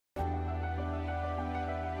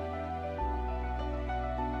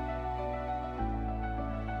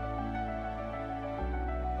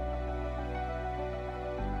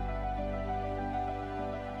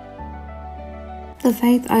The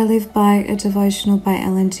Faith I Live By, a devotional by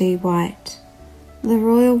Ellen G. White. The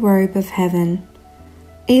Royal Robe of Heaven.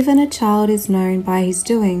 Even a child is known by his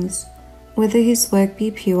doings, whether his work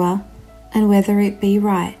be pure, and whether it be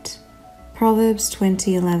right. Proverbs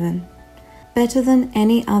 20:11. Better than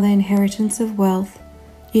any other inheritance of wealth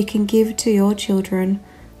you can give to your children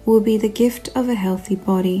will be the gift of a healthy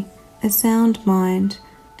body, a sound mind,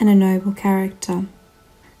 and a noble character.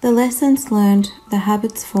 The lessons learned, the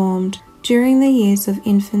habits formed during the years of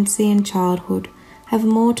infancy and childhood have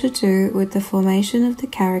more to do with the formation of the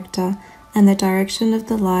character and the direction of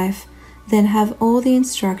the life than have all the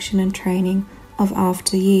instruction and training of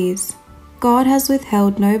after years. God has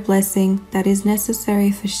withheld no blessing that is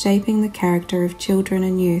necessary for shaping the character of children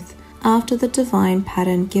and youth after the divine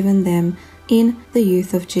pattern given them in the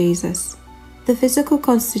youth of Jesus. The physical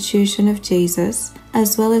constitution of Jesus,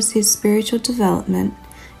 as well as his spiritual development,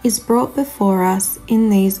 is brought before us in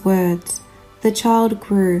these words: the child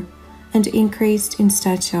grew and increased in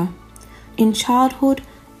stature. In childhood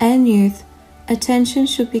and youth, attention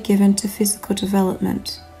should be given to physical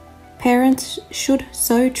development. Parents should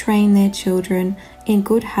so train their children in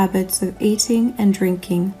good habits of eating and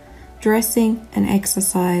drinking, dressing and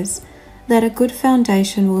exercise, that a good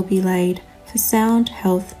foundation will be laid for sound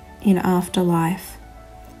health in afterlife.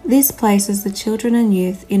 This places the children and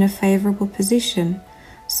youth in a favorable position,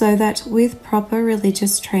 so that with proper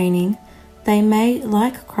religious training, they may,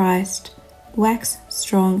 like Christ, wax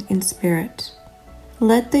strong in spirit.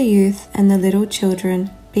 Let the youth and the little children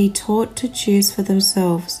be taught to choose for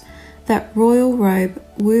themselves that royal robe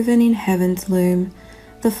woven in heaven's loom,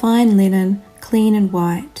 the fine linen, clean and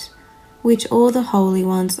white, which all the holy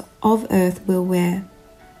ones of earth will wear.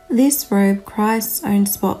 This robe, Christ's own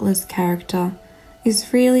spotless character, is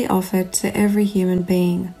freely offered to every human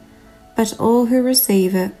being, but all who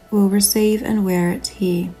receive it will receive and wear it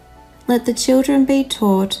here. Let the children be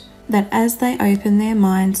taught that as they open their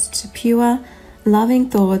minds to pure, loving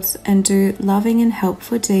thoughts and do loving and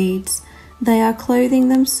helpful deeds, they are clothing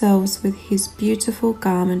themselves with his beautiful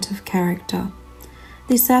garment of character.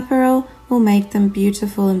 This apparel will make them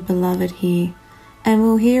beautiful and beloved here, and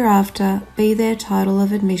will hereafter be their title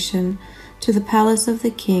of admission to the palace of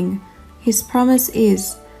the King. His promise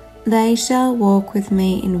is, "They shall walk with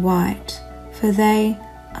me in white, for they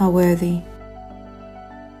are worthy."